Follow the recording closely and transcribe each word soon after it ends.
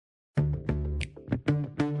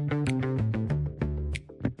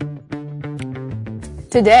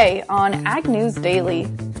Today on Ag News Daily.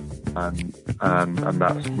 And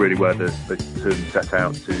that's really where the term set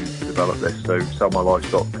out to develop this. So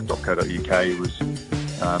sellmylivestock.co.uk was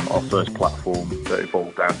our first platform that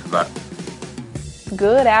evolved out of that.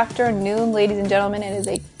 Good afternoon, ladies and gentlemen. It is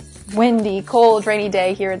a windy, cold, rainy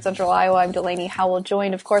day here in central Iowa. I'm Delaney Howell,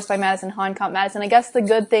 joined, of course, by Madison Honkamp. Madison, I guess the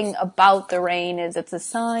good thing about the rain is it's a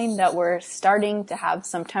sign that we're starting to have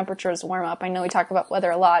some temperatures warm up. I know we talk about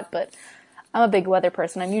weather a lot, but I'm a big weather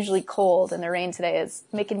person. I'm usually cold, and the rain today is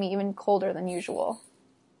making me even colder than usual.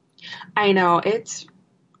 I know. It's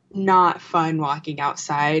not fun walking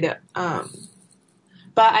outside. But,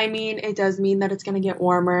 I mean, it does mean that it's going to get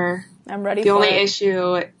warmer. I'm ready for it. The only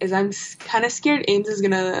issue is I'm kind of scared Ames is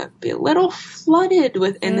going to be a little flooded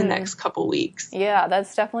within the next couple weeks. Yeah,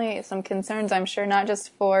 that's definitely some concerns, I'm sure, not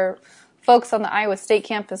just for folks on the Iowa State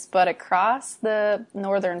campus, but across the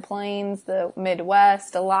northern plains, the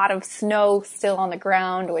Midwest. A lot of snow still on the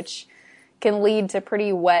ground, which can lead to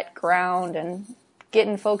pretty wet ground and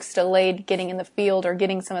getting folks delayed getting in the field or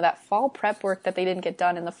getting some of that fall prep work that they didn't get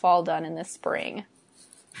done in the fall done in the spring.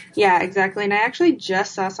 Yeah, exactly. And I actually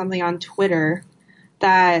just saw something on Twitter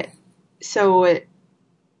that,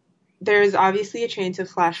 there's obviously a chance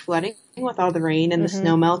of flash flooding with all the rain and the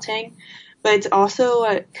snow melting, but it's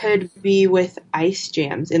also could be with ice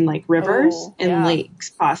jams in like rivers and lakes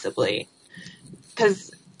possibly.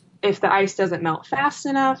 Because if the ice doesn't melt fast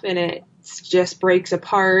enough and it just breaks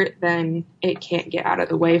apart, then it can't get out of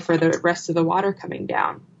the way for the rest of the water coming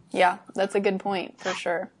down. Yeah, that's a good point for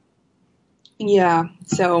sure. Yeah,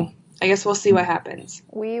 so I guess we'll see what happens.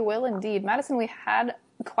 We will indeed. Madison, we had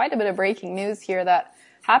quite a bit of breaking news here that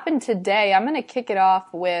happened today. I'm going to kick it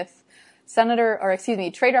off with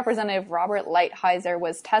Trade Representative Robert Lighthizer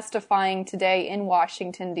was testifying today in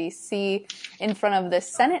Washington, D.C. in front of the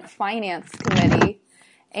Senate Finance Committee,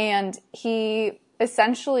 and he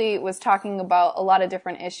essentially was talking about a lot of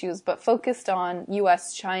different issues, but focused on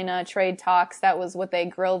U.S.-China trade talks. That was what they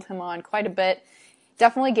grilled him on quite a bit.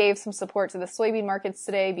 Definitely gave some support to the soybean markets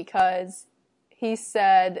today because he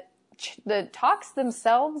said the talks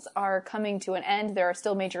themselves are coming to an end. There are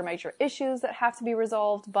still major issues that have to be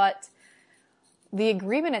resolved, but the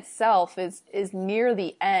agreement itself is near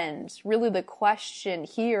the end. Really the question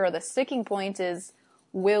here, the sticking point is,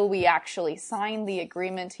 will we actually sign the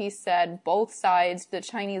agreement? He said both sides, the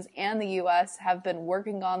Chinese and the U.S., have been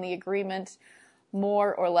working on the agreement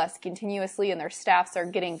more or less continuously, and their staffs are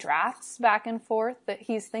getting drafts back and forth. That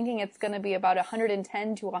he's thinking it's going to be about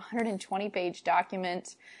 110 to 120 page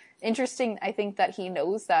document. Interesting, I think that he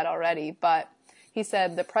knows that already, but he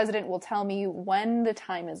said the president will tell me when the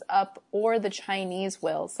time is up, or the Chinese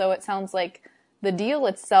will. So it sounds like the deal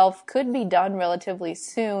itself could be done relatively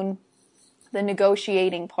soon. The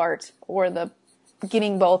negotiating part, or the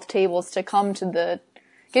getting both parties to come to the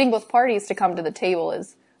table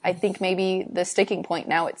is, I think, maybe the sticking point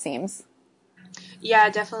now, it seems. Yeah,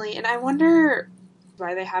 definitely. And I wonder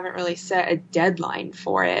why they haven't really set a deadline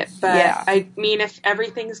for it. But, yeah. I mean, if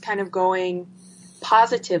everything's kind of going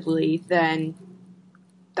positively, then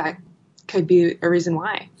that could be a reason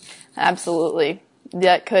why. Absolutely.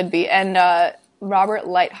 That could be. And Robert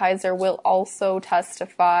Lighthizer will also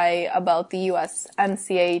testify about the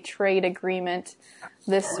USMCA trade agreement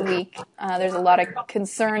this week. There's a lot of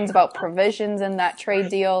concerns about provisions in that trade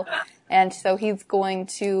deal, and so he's going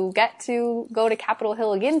to get to go to Capitol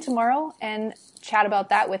Hill again tomorrow and chat about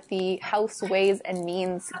that with the House Ways and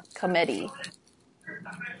Means Committee.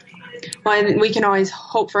 Well, and we can always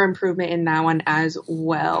hope for improvement in that one as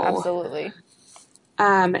well. Absolutely.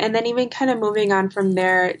 And then even kind of moving on from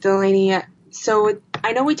there, Delaney, so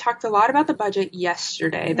I know we talked a lot about the budget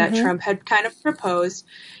yesterday that Trump had kind of proposed,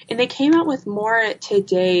 and they came out with more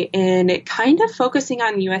today, and kind of focusing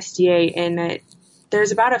on USDA, and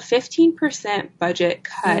there's about a 15% budget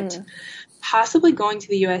cut, possibly going to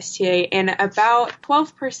the USDA, and about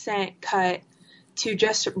 12% cut to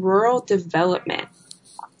just rural development.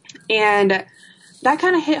 And that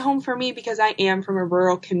kind of hit home for me because I am from a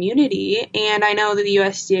rural community, and I know that the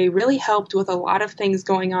USDA really helped with a lot of things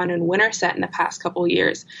going on in Winterset in the past couple of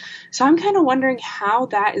years. So I'm kind of wondering how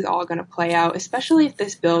that is all going to play out, especially if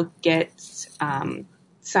this bill gets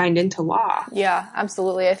signed into law. Yeah,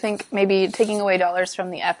 absolutely. I think maybe taking away dollars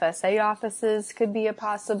from the FSA offices could be a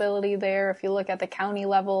possibility there. If you look at the county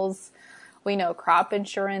levels, we know crop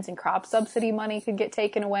insurance and crop subsidy money could get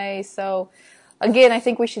taken away. So again, I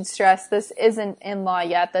think we should stress this isn't in law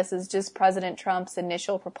yet. This is just President Trump's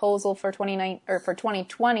initial proposal for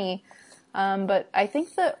 2020. But I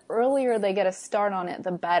think the earlier they get a start on it,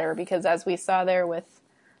 the better, because as we saw there with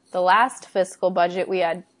the last fiscal budget, we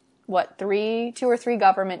had two or three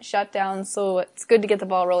government shutdowns, so it's good to get the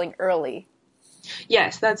ball rolling early.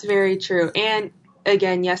 Yes, that's very true. And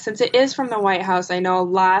again, yes, since it is from the White House, I know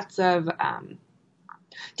lots of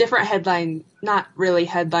different headlines, not really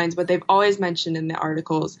headlines, but they've always mentioned in the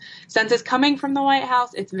articles, since it's coming from the White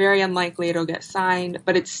House, it's very unlikely it'll get signed,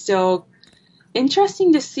 but it's still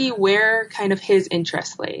interesting to see where kind of his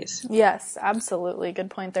interest lays. Yes, absolutely. Good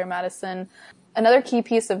point there, Madison. Another key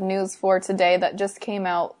piece of news for today that just came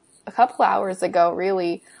out a couple hours ago,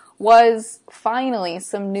 really, was finally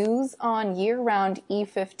some news on year-round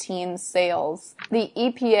E15 sales. The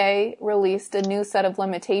EPA released a new set of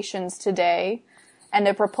limitations today and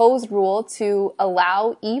a proposed rule to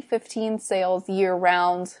allow E15 sales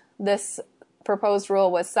year-round. This proposed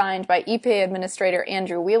rule was signed by EPA Administrator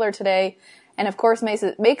Andrew Wheeler today, and of course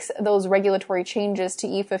makes those regulatory changes to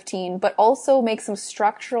E15, but also makes some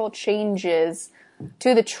structural changes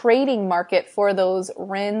to the trading market for those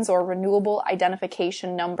RINs, or renewable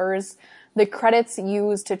identification numbers, the credits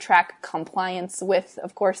used to track compliance with,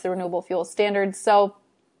 of course, the renewable fuel standards. So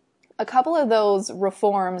a couple of those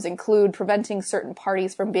reforms include preventing certain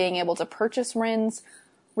parties from being able to purchase RINs,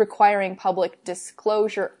 requiring public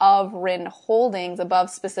disclosure of RIN holdings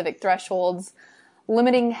above specific thresholds,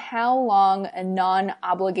 limiting how long a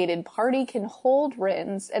non-obligated party can hold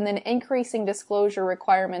RINs, and then increasing disclosure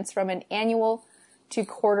requirements from an annual to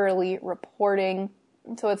quarterly reporting.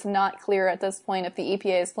 So it's not clear at this point if the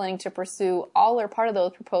EPA is planning to pursue all or part of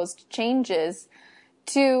those proposed changes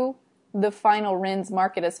to the final RINs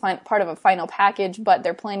market as part of a final package, but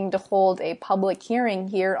they're planning to hold a public hearing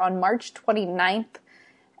here on March 29th,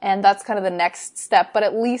 and that's kind of the next step. But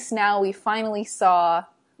at least now we finally saw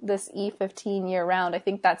this E15 year round. I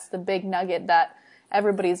think that's the big nugget that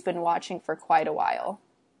everybody's been watching for quite a while.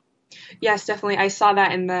 Yes, definitely. I saw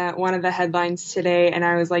that in one of the headlines today, and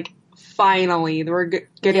I was like, finally, we're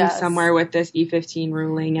getting somewhere with this E15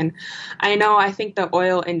 ruling. And I think the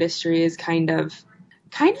oil industry is kind of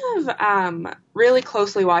really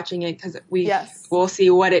closely watching it, because we'll see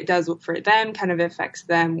what it does for them, kind of affects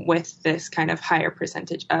them with this kind of higher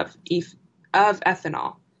percentage of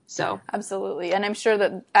ethanol. So absolutely. And I'm sure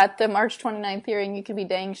that at the March 29th hearing, you can be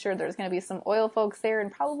dang sure there's going to be some oil folks there, and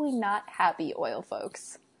probably not happy oil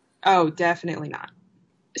folks. Oh, definitely not.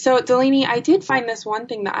 So, Delaney, I did find this one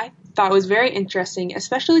thing that I thought was very interesting,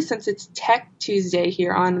 especially since it's Tech Tuesday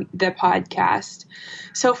here on the podcast.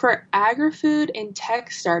 So, for agri-food and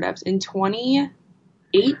tech startups in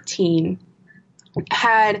 2018,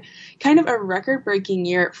 had kind of a record-breaking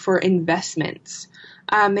year for investments.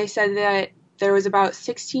 They said that there was about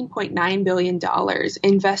 $16.9 billion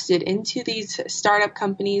invested into these startup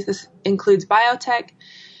companies. This includes biotech,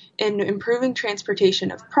 in improving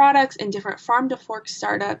transportation of products in different farm-to-fork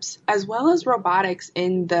startups, as well as robotics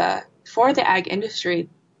for the ag industry.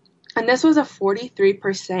 And this was a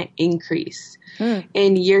 43% increase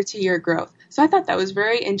in year-to-year growth. So I thought that was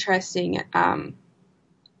very interesting,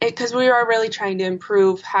 because we are really trying to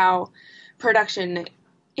improve how production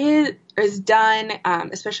is done,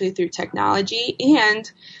 especially through technology.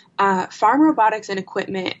 And farm robotics and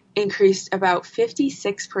equipment increased about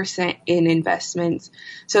 56% in investments.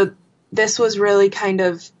 So this was really kind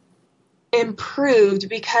of improved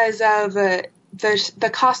because of the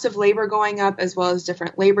cost of labor going up, as well as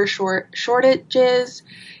different labor shortages.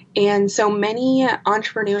 And so many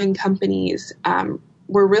entrepreneuring companies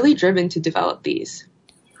were really driven to develop these.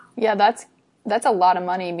 Yeah, that's a lot of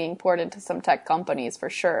money being poured into some tech companies for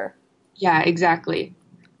sure. Yeah, exactly.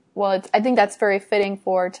 Well, I think that's very fitting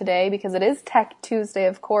for today, because it is Tech Tuesday,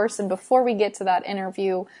 of course. And before we get to that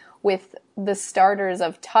interview with the starters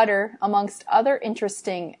of Tutter, amongst other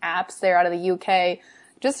interesting apps there out of the UK,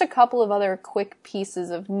 just a couple of other quick pieces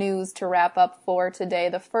of news to wrap up for today.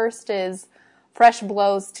 The first is fresh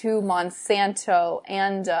blows to Monsanto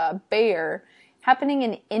and Bayer happening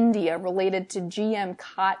in India related to GM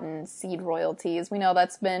cotton seed royalties. We know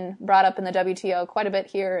that's been brought up in the WTO quite a bit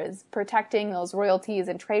here, is protecting those royalties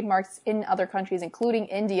and trademarks in other countries, including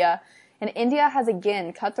India. And India has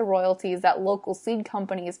again cut the royalties that local seed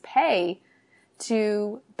companies pay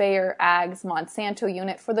to Bayer Ag's Monsanto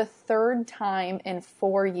unit for the third time in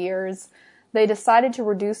 4 years. They decided to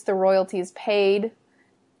reduce the royalties paid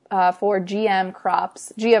for GM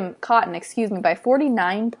cotton, by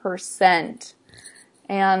 49%.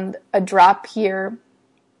 And a drop here,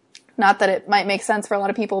 not that it might make sense for a lot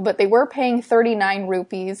of people, but they were paying 39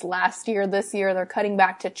 rupees last year. This year they're cutting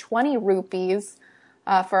back to 20 rupees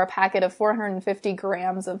for a packet of 450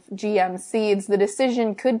 grams of GM seeds. The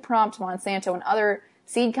decision could prompt Monsanto and other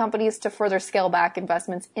seed companies to further scale back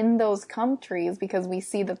investments in those countries, because we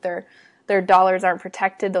see that their dollars aren't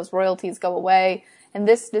protected, those royalties go away. And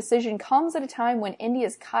this decision comes at a time when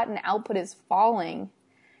India's cotton output is falling.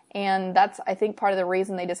 And that's, I think, part of the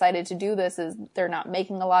reason they decided to do this is they're not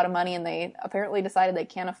making a lot of money, and they apparently decided they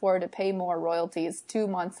can't afford to pay more royalties to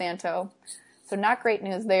Monsanto. So not great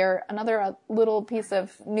news there. Another little piece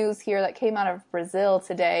of news here that came out of Brazil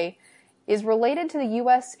today is related to the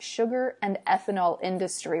U.S. sugar and ethanol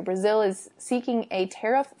industry. Brazil is seeking a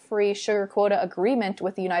tariff-free sugar quota agreement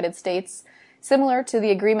with the United States, similar to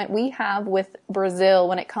the agreement we have with Brazil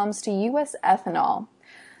when it comes to U.S. ethanol.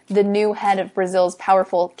 The new head of Brazil's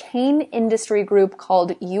powerful cane industry group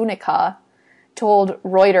called Unica told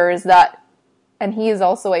Reuters that, and he is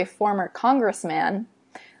also a former congressman,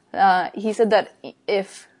 he said that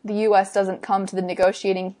if the U.S. doesn't come to the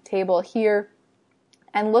negotiating table here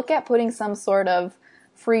and look at putting some sort of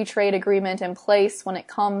free trade agreement in place when it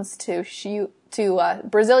comes to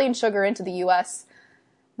Brazilian sugar into the U.S.,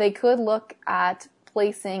 they could look at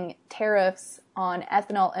placing tariffs on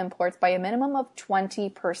ethanol imports by a minimum of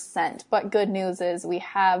 20%. But good news is we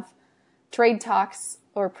have trade talks,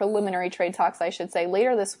 or preliminary trade talks, I should say,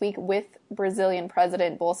 later this week with Brazilian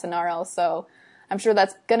President Bolsonaro. So I'm sure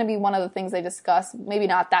that's going to be one of the things they discuss, maybe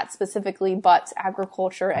not that specifically, but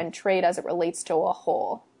agriculture and trade as it relates to a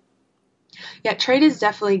whole. Yeah, trade has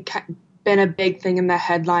definitely been a big thing in the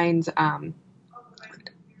headlines,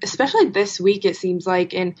 especially this week, it seems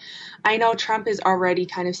like. And I know Trump is already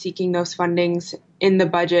kind of seeking those fundings in the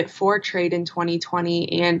budget for trade in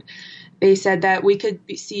 2020. And they said that we could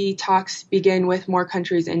see talks begin with more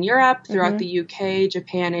countries in Europe, throughout the UK,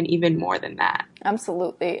 Japan, and even more than that.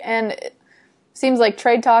 Absolutely. And it seems like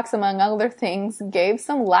trade talks, among other things, gave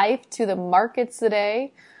some life to the markets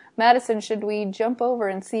today. Madison, should we jump over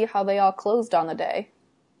and see how they all closed on the day?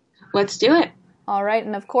 Let's do it. All right,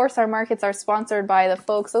 and of course our markets are sponsored by the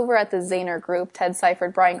folks over at the Zaner Group, Ted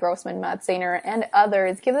Seifert, Brian Grossman, Matt Zaner, and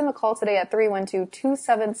others. Give them a call today at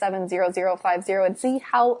 312-277-0050 and see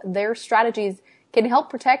how their strategies can help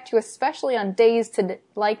protect you, especially on days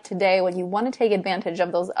like today when you want to take advantage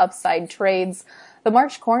of those upside trades. The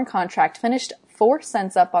March corn contract finished 4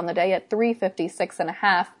 cents up on the day at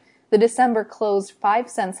 356.5. The December closed 5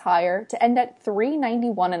 cents higher to end at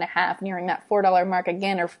 391.5, nearing that $4 mark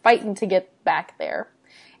again, or fighting to get back there.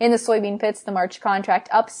 In the soybean pits, the March contract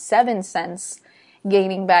up 7 cents,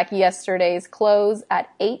 gaining back yesterday's close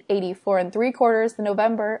at 8.84 3/4. The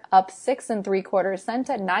November up 6 3/4 cents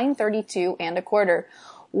at 9.32 1/4.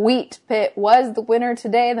 Wheat pit was the winner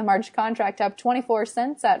today. The March contract up 24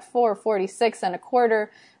 cents at 4.46 1/4.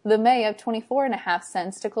 The May up 24.5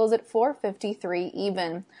 cents to close at 4.53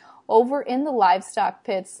 even. Over in the livestock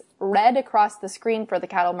pits, red across the screen for the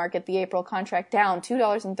cattle market, the April contract down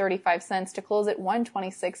 $2.35 to close at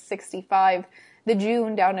 126.65. The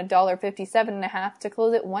June down $1.57.5 to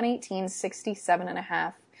close at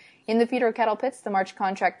 118.67.5. In the feeder cattle pits, the March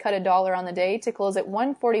contract cut $1 on the day to close at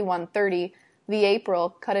 141.30. The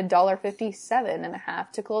April cut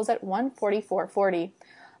 $1.57.5 to close at 144.40.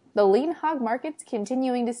 The lean hog market's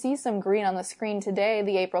continuing to see some green on the screen today.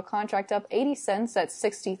 The April contract up 80 cents at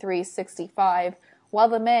 63.65, while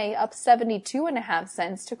the May up 72.5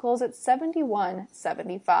 cents to close at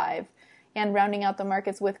 71.75. And rounding out the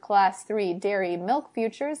markets with Class 3 dairy milk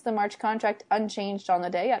futures, the March contract unchanged on the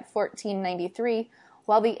day at 14.93,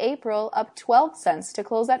 while the April up 12 cents to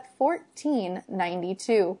close at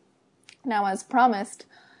 14.92. Now, as promised,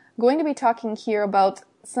 going to be talking here about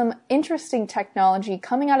some interesting technology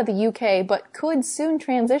coming out of the UK, but could soon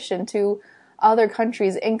transition to other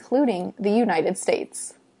countries, including the United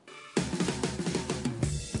States.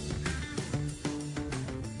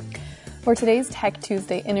 For today's Tech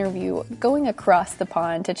Tuesday interview, going across the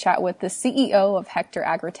pond to chat with the CEO of Hector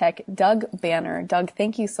Agritech, Doug Banner. Doug,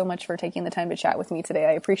 thank you so much for taking the time to chat with me today.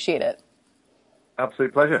 I appreciate it.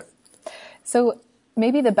 Absolute pleasure. So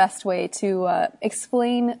maybe the best way to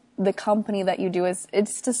explain the company that you do is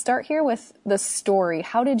it's to start here with the story.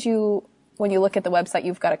 How did you, when you look at the website,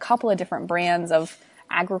 you've got a couple of different brands of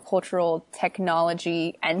agricultural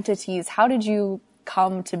technology entities. How did you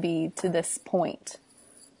come to be to this point?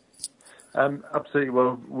 Absolutely.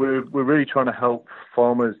 Well, we're really trying to help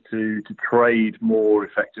farmers to trade more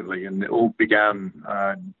effectively, and it all began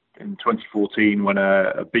in 2014 when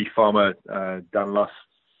a beef farmer, Dan Luss,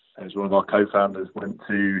 as one of our co-founders, went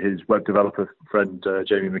to his web developer friend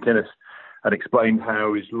Jamie McInnes and explained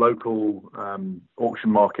how his local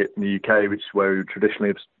auction market in the UK, which is where he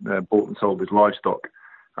traditionally bought and sold his livestock,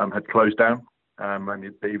 had closed down,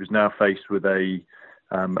 and he was now faced with a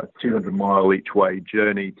 200-mile each way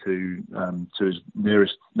journey to his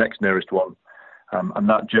next nearest one, and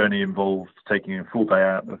that journey involved taking a full day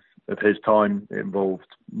out of his time. It involved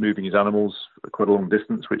moving his animals quite a long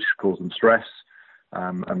distance, which caused them stress.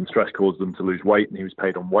 and the stress caused them to lose weight, and he was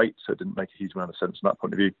paid on weight, so it didn't make a huge amount of sense from that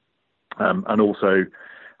point of view. And also,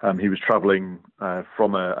 he was travelling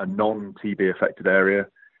from a non-TB affected area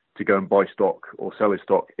to go and buy stock or sell his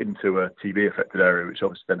stock into a TB affected area, which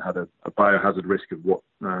obviously then had a biohazard risk of what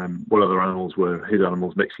other animals were his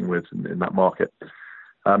animals mixing with in that market.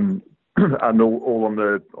 And all on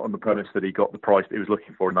the premise that he got the price that he was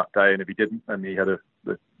looking for in that day, and if he didn't, then he had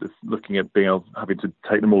looking at having to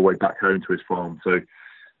take them all the way back home to his farm. So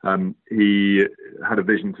he had a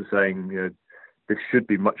vision to saying, this should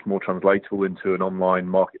be much more translatable into an online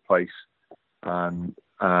marketplace, and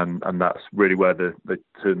that's really where the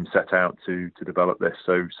term set out to develop this.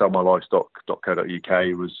 So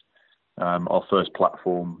sellmylivestock.co.uk was our first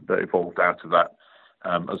platform that evolved out of that.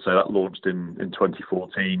 And so that launched in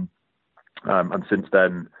 2014. And since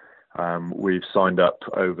then, we've signed up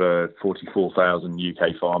over 44,000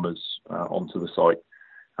 UK farmers onto the site,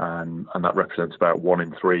 and that represents about 1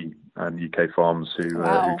 in 3 UK farms who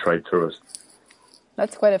trade through us.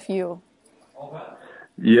 That's quite a few.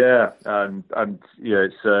 Yeah, and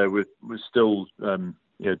it's we're still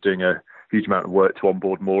doing a huge amount of work to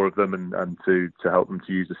onboard more of them and to help them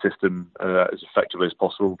to use the system as effectively as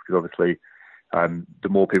possible, because obviously the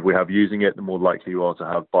more people we have using it, the more likely you are to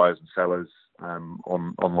have buyers and sellers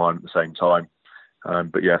online at the same time.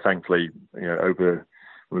 But yeah, thankfully, when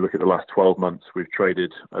we look at the last 12 months, we've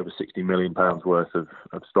traded over £60 million worth of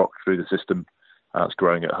stock through the system. It's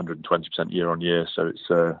growing at 120% year on year, so it's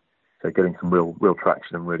getting some real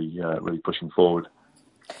traction and really pushing forward.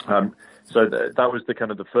 So that was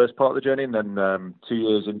the first part of the journey, and then 2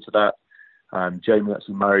 years into that, Jamie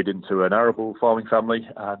actually married into an arable farming family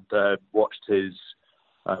and watched his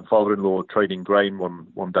father-in-law trading grain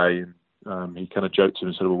one day, and he kind of joked to him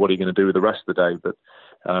and said, "Well, what are you going to do with the rest of the day?"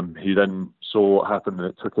 But he then saw what happened, and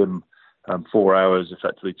it took him 4 hours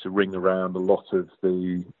effectively to ring around a lot of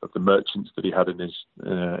the merchants that he had in his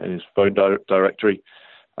phone directory,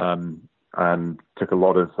 and took a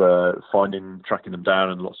lot of tracking them down,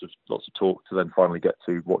 and lots of talk to then finally get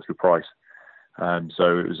to what's your price.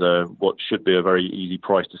 So it was what should be a very easy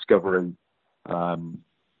price discovery kind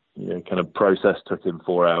of process. Took him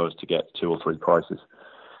 4 hours to get 2 or 3 prices.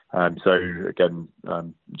 So again,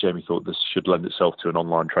 Jamie thought this should lend itself to an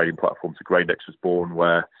online trading platform. So Graindex was born,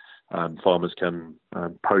 where farmers can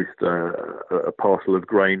post a parcel of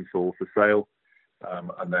grain for sale,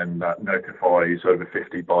 and then that notifies over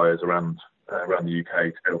 50 buyers around the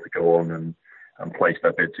UK to be able to go on and place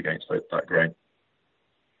their bids against that grain.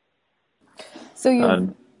 So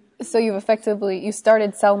you've effectively, you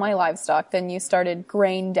started Sell My Livestock, then you started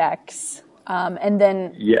Graindex, and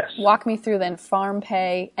then yes. Walk me through then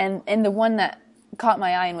FarmPay, and the one that caught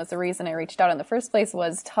my eye and was the reason I reached out in the first place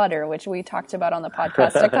was Tudder, which we talked about on the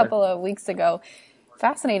podcast a couple of weeks ago.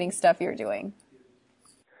 Fascinating stuff you're doing.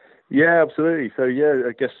 Yeah, absolutely. So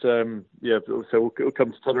I guess so we'll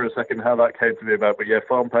come to Tudder in a second, how that came to be about. But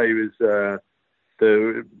FarmPay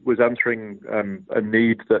was answering a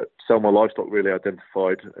need that Sell My Livestock really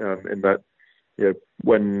identified, in that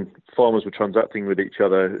when farmers were transacting with each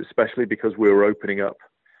other, especially because we were opening up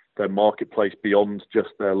their marketplace beyond just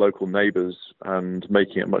their local neighbours and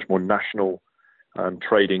making it a much more national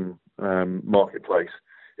trading marketplace,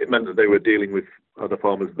 it meant that they were dealing with other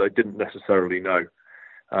farmers that they didn't necessarily know.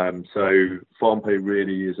 So FarmPay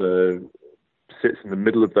really sits in the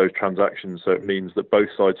middle of those transactions, so it means that both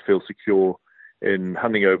sides feel secure in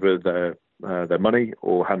handing over their money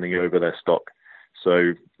or handing over their stock.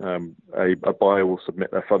 So a buyer will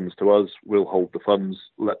submit their funds to us, we'll hold the funds,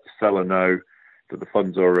 let the seller know that the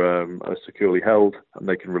funds are securely held, and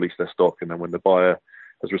they can release their stock. And then when the buyer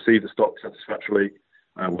has received the stock satisfactorily,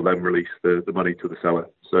 we'll then release the money to the seller.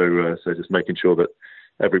 So just making sure that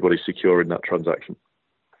everybody's secure in that transaction.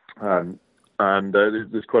 And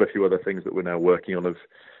there's quite a few other things that we're now working on of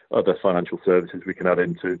other financial services we can add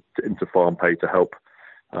into FarmPay to help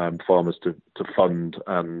farmers to fund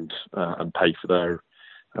and pay for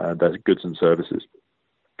their goods and services.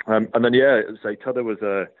 And then Tudder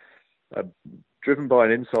was driven by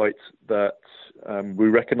an insight that we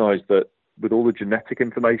recognised that with all the genetic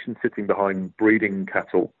information sitting behind breeding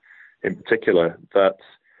cattle in particular, that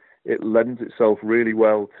it lends itself really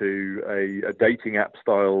well to a dating app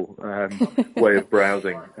style way of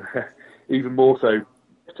browsing, even more so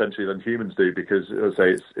potentially than humans do, because as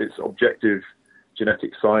I say, it's objective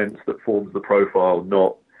genetic science that forms the profile,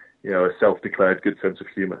 not a self-declared good sense of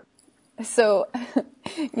humour. So,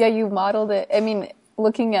 you modeled it. I mean,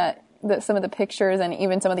 looking at some of the pictures and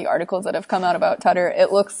even some of the articles that have come out about Tudder,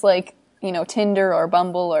 it looks like Tinder or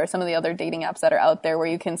Bumble or some of the other dating apps that are out there, where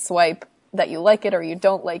you can swipe that you like it or you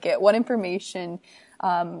don't like it. What information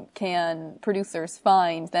can producers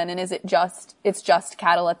find then? And is it's just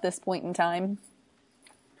cattle at this point in time?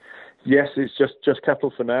 Yes, it's just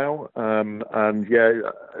cattle for now, and yeah,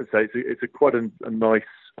 I'd say it's quite a nice,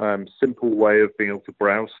 simple way of being able to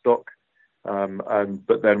browse stock.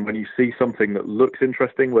 But then when you see something that looks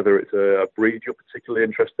interesting, whether it's a breed you're particularly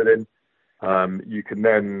interested in, you can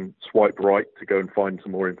then swipe right to go and find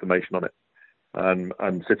some more information on it.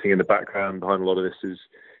 And sitting in the background behind a lot of this is,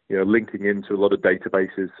 linking into a lot of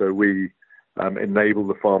databases. So we enable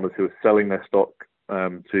the farmers who are selling their stock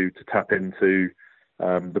to tap into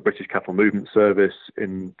the British Cattle Movement Service,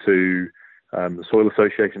 into the Soil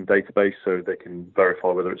Association database, so they can verify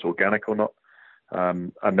whether it's organic or not,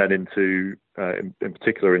 and then into, in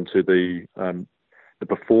particular, into the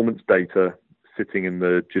performance data sitting in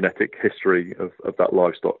the genetic history of that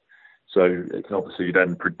livestock. So it can obviously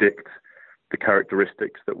then predict the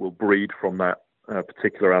characteristics that will breed from that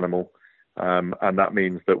particular animal, and that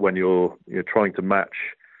means that when you're trying to match,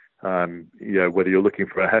 whether you're looking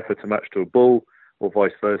for a heifer to match to a bull, or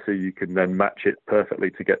vice versa, you can then match it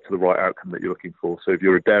perfectly to get to the right outcome that you're looking for. So if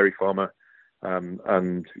you're a dairy farmer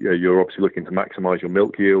and you're obviously looking to maximize your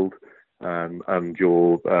milk yield and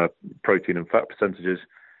your protein and fat percentages,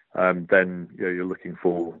 then you're looking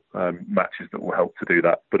for matches that will help to do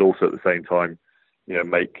that, but also at the same time,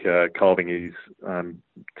 make calving ease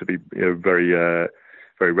to be very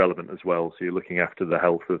very relevant as well. So you're looking after the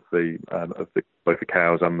health of both the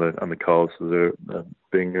cows and the calves that are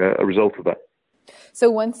being a result of that. So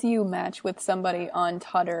once you match with somebody on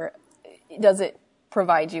Tudder, does it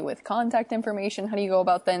provide you with contact information? How do you go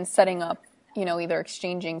about then setting up, either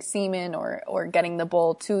exchanging semen or getting the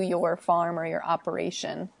bull to your farm or your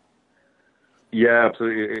operation? Yeah,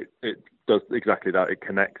 absolutely. It does exactly that. It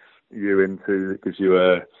connects you into, it gives you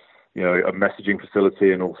a messaging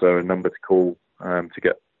facility and also a number to call to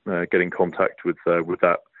get in contact with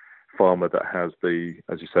that farmer that has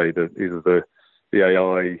as you say, either the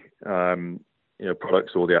AI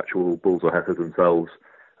products or the actual bulls or heifers themselves,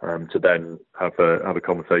 to then have a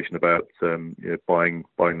conversation about buying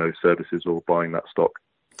those services or buying that stock.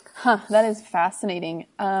 That is fascinating.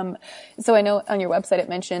 So I know on your website it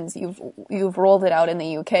mentions you've rolled it out in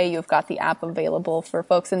the UK. You've got the app available for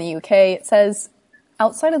folks in the UK. It says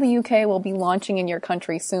outside of the UK will be launching in your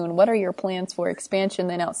country soon. What are your plans for expansion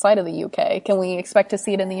then outside of the UK? Can we expect to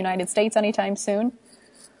see it in the United States anytime soon?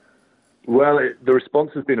 Well, the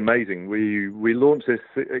response has been amazing. We launched this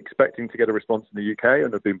expecting to get a response in the UK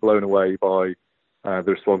and have been blown away by the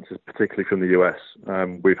responses, particularly from the US.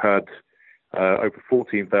 We've had over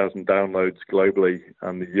 14,000 downloads globally,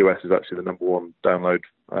 and the US is actually the number one download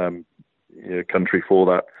country for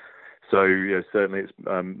that. So certainly it's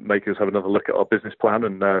making us have another look at our business plan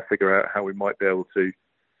and figure out how we might be able to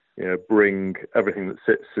bring everything that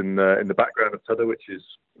sits in the background of Tudder, which is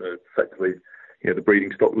effectively the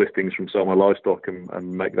breeding stock listings from Selma Livestock,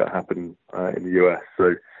 and make that happen in the US.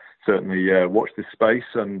 So certainly watch this space,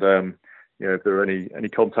 and if there are any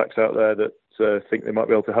contacts out there that think they might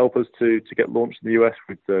be able to help us to get launched in the US,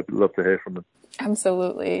 we'd love to hear from them.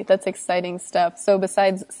 Absolutely. That's exciting stuff. So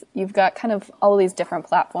besides, you've got kind of all of these different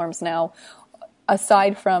platforms now.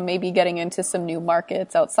 Aside from maybe getting into some new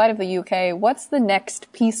markets outside of the UK, what's the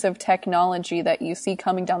next piece of technology that you see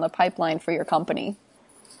coming down the pipeline for your company?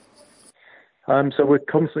 So we're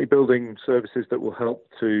constantly building services that will help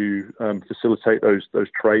to facilitate those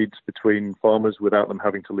trades between farmers without them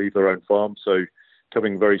having to leave their own farm. So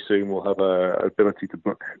coming very soon, we'll have an ability to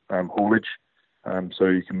book haulage, so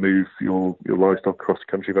you can move your livestock across the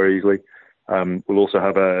country very easily. We'll also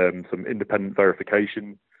have some independent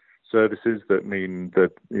verification services that mean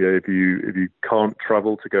that if you can't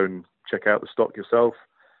travel to go and check out the stock yourself,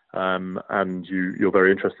 and you're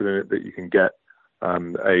very interested in it, that you can get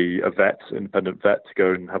a independent vet to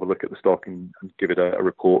go and have a look at the stock and give it a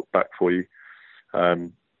report back for you.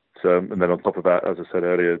 And then on top of that, as I said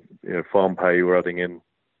earlier, FarmPay, we're adding in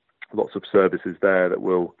lots of services there that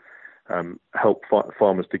will help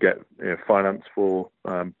farmers to get finance for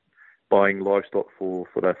buying livestock for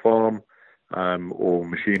their farm, or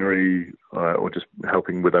machinery, or just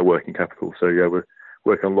helping with their working capital. So we're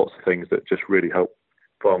working on lots of things that just really help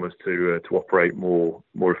farmers to operate more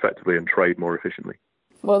effectively and trade more efficiently.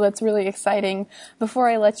 Well, that's really exciting. Before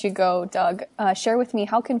I let you go, Doug, share with me,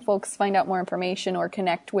 how can folks find out more information or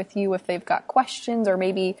connect with you if they've got questions or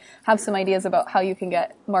maybe have some ideas about how you can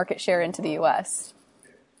get market share into the U.S.?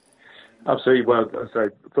 Absolutely. Well,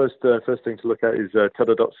 so first thing to look at is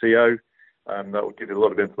tudder.co. That will give you a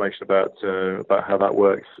lot of information about how that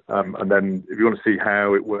works. And then if you want to see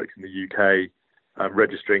how it works in the UK,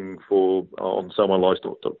 registering on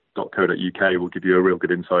selmalivestock.co.uk will give you a real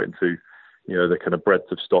good insight into the kind of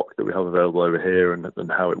breadth of stock that we have available over here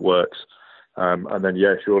and how it works. And then,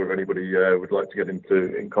 yeah, sure, if anybody would like to get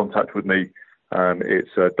in contact with me,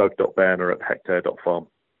 it's doug.berner@hectare.farm.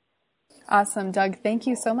 Awesome, Doug. Thank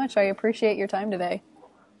you so much. I appreciate your time today.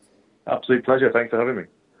 Absolute pleasure. Thanks for having me.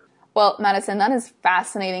 Well, Madison, that is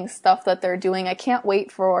fascinating stuff that they're doing. I can't wait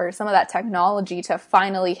for some of that technology to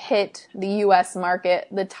finally hit the U.S. market.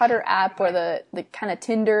 The Tudder app, or the kind of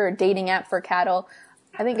Tinder or dating app for cattle,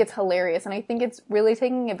 I think it's hilarious. And I think it's really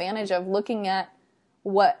taking advantage of looking at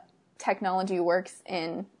what technology works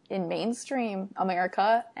in mainstream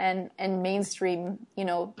America and mainstream,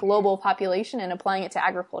 global population, and applying it to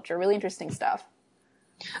agriculture. Really interesting stuff.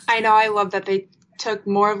 I know. I love that they took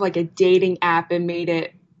more of like a dating app and made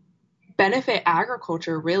it benefit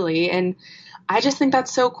agriculture, really. And I just think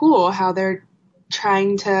that's so cool how they're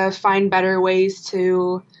trying to find better ways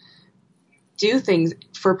to do things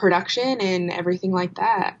for production and everything like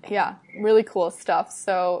that. Yeah, really cool stuff.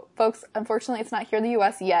 So, folks, unfortunately, it's not here in the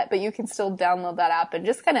U.S. yet, but you can still download that app and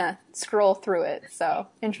just kind of scroll through it. So,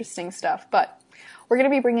 interesting stuff. But we're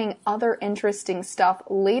going to be bringing other interesting stuff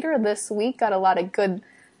later this week. Got a lot of good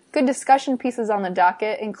discussion pieces on the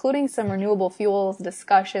docket, including some renewable fuels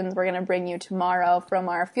discussions we're going to bring you tomorrow from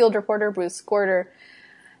our field reporter, Bruce Squirter,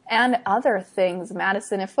 and other things.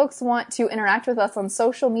 Madison, if folks want to interact with us on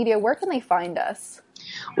social media, where can they find us?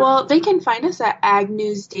 Well, they can find us at Ag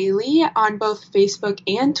News Daily on both Facebook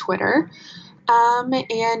and Twitter,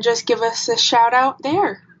 and just give us a shout out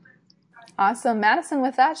there. Awesome. Madison,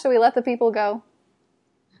 with that, shall we let the people go?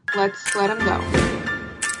 Let's let them go.